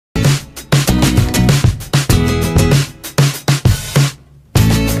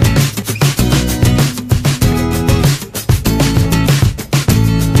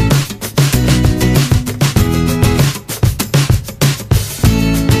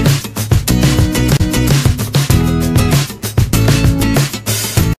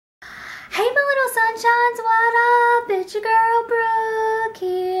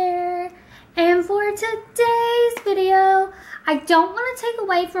don't want to take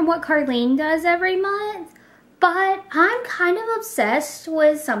away from what Carlene does every month, but I'm kind of obsessed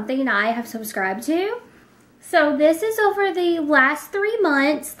with something I have subscribed to. So this is over the last 3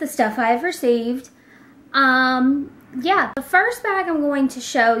 months, the stuff I've received. Yeah, the first bag I'm going to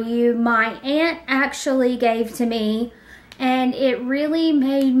show you, my aunt actually gave to me, and it really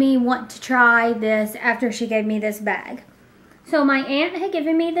made me want to try this after she gave me this bag. So my aunt had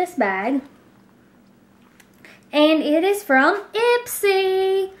given me this bag, and it is from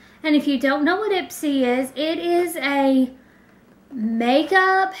Ipsy. And if you don't know what Ipsy is, it is a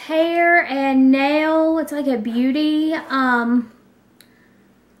makeup, hair, and nail. It's like a beauty,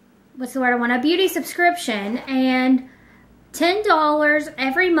 what's the word I want? A beauty subscription. And $10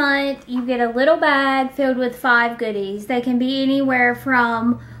 every month, you get a little bag filled with 5 goodies. They can be anywhere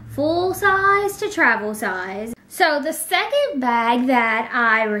from full size to travel size. So the second bag that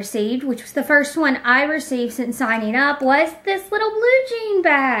I received, which was the first one I received since signing up, was this little blue jean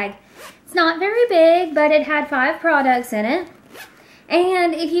bag. It's not very big, but it had 5 products in it.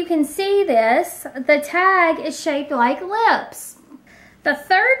 And if you can see this, the tag is shaped like lips. The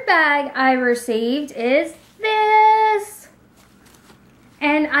third bag I received is this.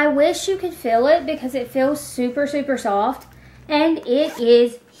 And I wish you could feel it because it feels super, super soft. And it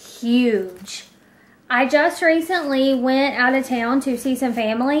is huge. I just recently went out of town to see some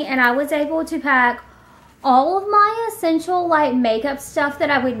family, and I was able to pack all of my essential like makeup stuff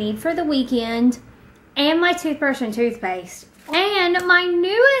that I would need for the weekend, and my toothbrush and toothpaste. And my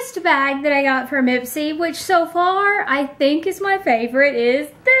newest bag that I got from Ipsy, which so far I think is my favorite, is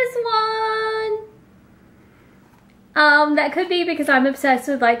this one. That could be because I'm obsessed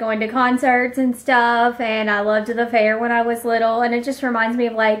with like going to concerts and stuff, and I loved the fair when I was little, and it just reminds me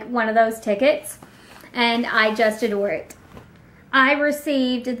of like one of those tickets, and I just adore it. I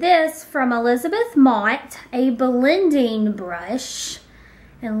received this from Elizabeth Mott, a blending brush.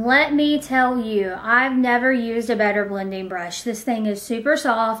 And let me tell you, I've never used a better blending brush. This thing is super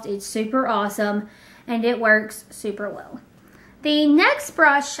soft, it's super awesome, and it works super well. The next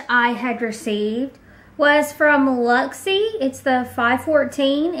brush I had received was from Luxie. It's the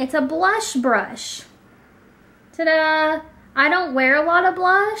 514. It's a blush brush. Ta-da! I don't wear a lot of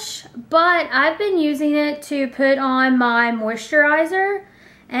blush, but I've been using it to put on my moisturizer,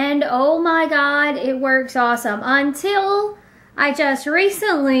 and oh my god, it works awesome. Until I just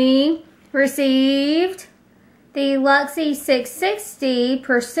recently received the Luxie 660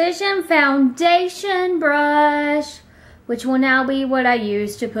 Precision Foundation Brush, which will now be what I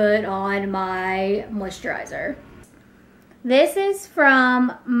use to put on my moisturizer. This is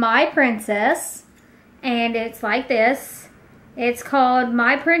from My Princess, and it's like this. It's called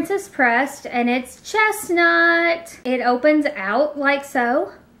My Princess Pressed, and it's chestnut. It opens out like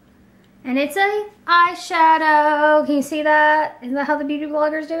so. And it's a eyeshadow. Can you see that? Isn't that how the beauty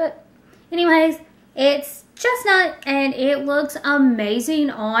bloggers do it? Anyways, it's chestnut, and it looks amazing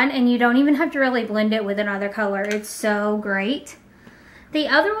on, and you don't even have to really blend it with another color. It's so great. The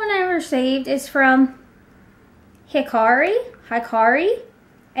other one I received is from Hikari,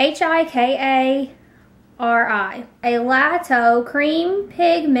 H-I-K-A-R-I. A Lato Cream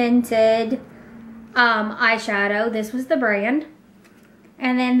Pigmented eyeshadow. This was the brand.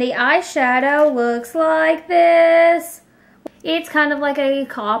 And then the eyeshadow looks like this. It's kind of like a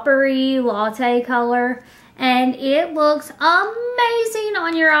coppery latte color, and it looks amazing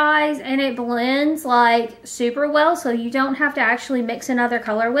on your eyes, and it blends like super well, so you don't have to actually mix another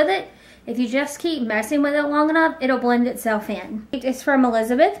color with it. If you just keep messing with it long enough, it'll blend itself in. It's from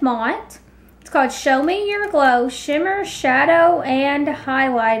Elizabeth Mott. It's called Show Me Your Glow Shimmer, Shadow, and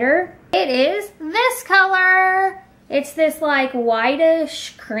Highlighter. It is this color. It's this like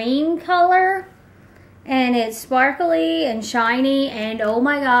whitish cream color, and it's sparkly and shiny, and oh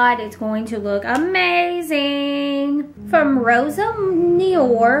my god, it's going to look amazing. From Rosa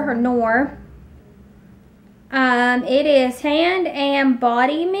Noor, it is Hand and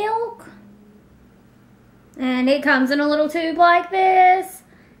Body Milk, and it comes in a little tube like this,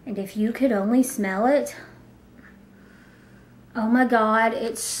 and if you could only smell it, oh my god,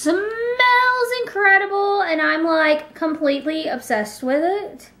 it smells incredible, and I'm like completely obsessed with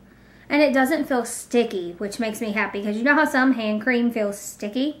it. And it doesn't feel sticky, which makes me happy, because you know how some hand cream feels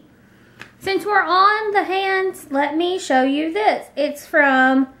sticky? Since we're on the hands, let me show you this. It's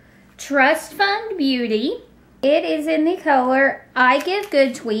from Trust Fund Beauty. It is in the color I Give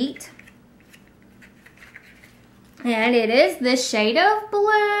Good Tweet. And it is this shade of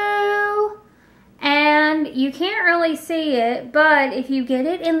blue. And you can't really see it, but if you get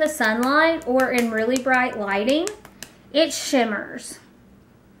it in the sunlight or in really bright lighting, it shimmers.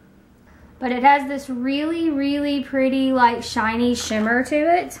 but it has this really, really pretty, like, shiny shimmer to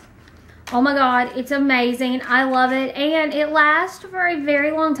it. Oh my God, it's amazing. I love it, and it lasts for a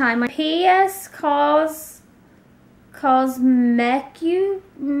very long time. P.S. Cosmetical.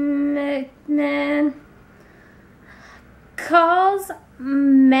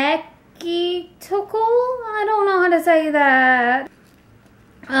 I don't know how to say that.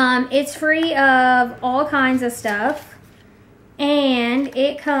 It's free of all kinds of stuff, and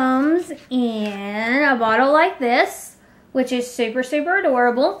it comes in a bottle like this, which is super, super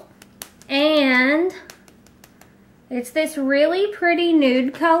adorable. And it's this really pretty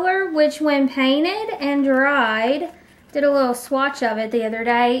nude color, which when painted and dried, did a little swatch of it the other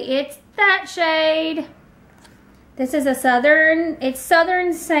day. It's that shade. This is it's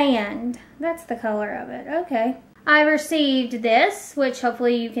Southern Sand. That's the color of it. Okay. I received this, which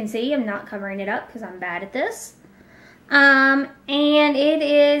hopefully you can see. I'm not covering it up because I'm bad at this. And it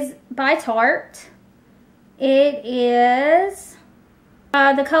is by Tarte. It is,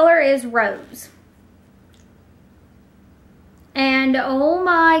 the color is rose. And oh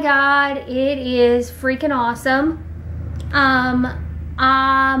my God, it is freaking awesome.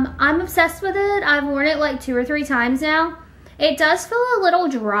 I'm obsessed with it. I've worn it like 2 or 3 times now. It does feel a little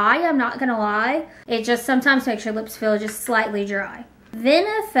dry, I'm not gonna lie. It just sometimes makes your lips feel just slightly dry.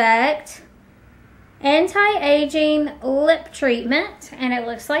 Effect Anti-Aging Lip Treatment, and it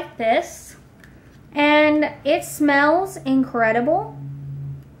looks like this. And it smells incredible.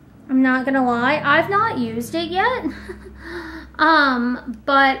 I'm not gonna lie, I've not used it yet.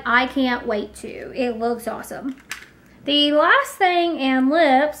 But I can't wait to. It looks awesome. The last thing in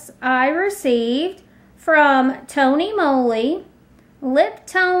lips I received from Tony Moly, Lip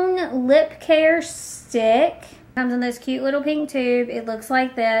Tone Lip Care Stick. Comes in this cute little pink tube. It looks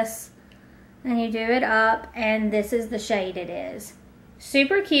like this. And you do it up, and this is the shade it is.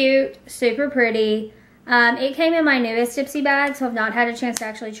 Super cute, super pretty. It came in my newest Ipsy bag, so I've not had a chance to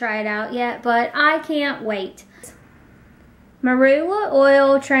actually try it out yet, but I can't wait. Marula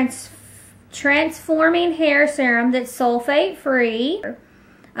Oil Transforming Hair Serum that's sulfate free.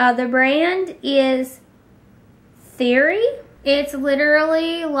 The brand is Theory. It's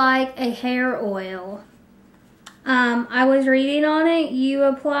literally like a hair oil. I was reading on it. You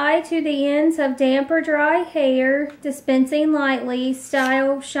apply to the ends of damp or dry hair, dispensing lightly,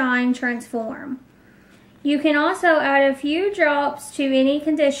 style, shine, transform. You can also add a few drops to any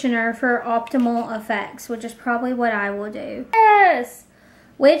conditioner for optimal effects, which is probably what I will do. Yes!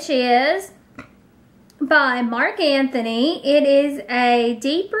 Which is by Mark Anthony. It is a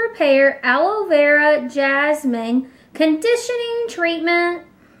Deep Repair Aloe Vera Jasmine Conditioning Treatment.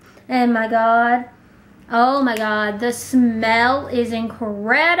 And my God. Oh my God. The smell is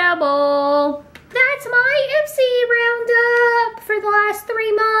incredible. That's my Ipsy roundup for the last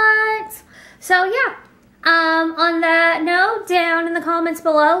 3 months. So yeah. On that note, down in the comments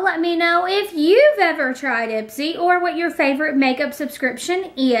below, let me know if you've ever tried Ipsy or what your favorite makeup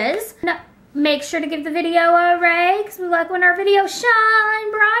subscription is. Make sure to give the video a ray because we like when our videos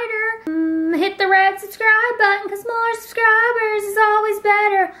shine brighter. Hit the red subscribe button because more subscribers is always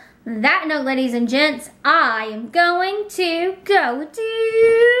better. That note, ladies and gents, I am going to go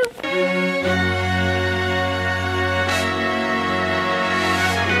do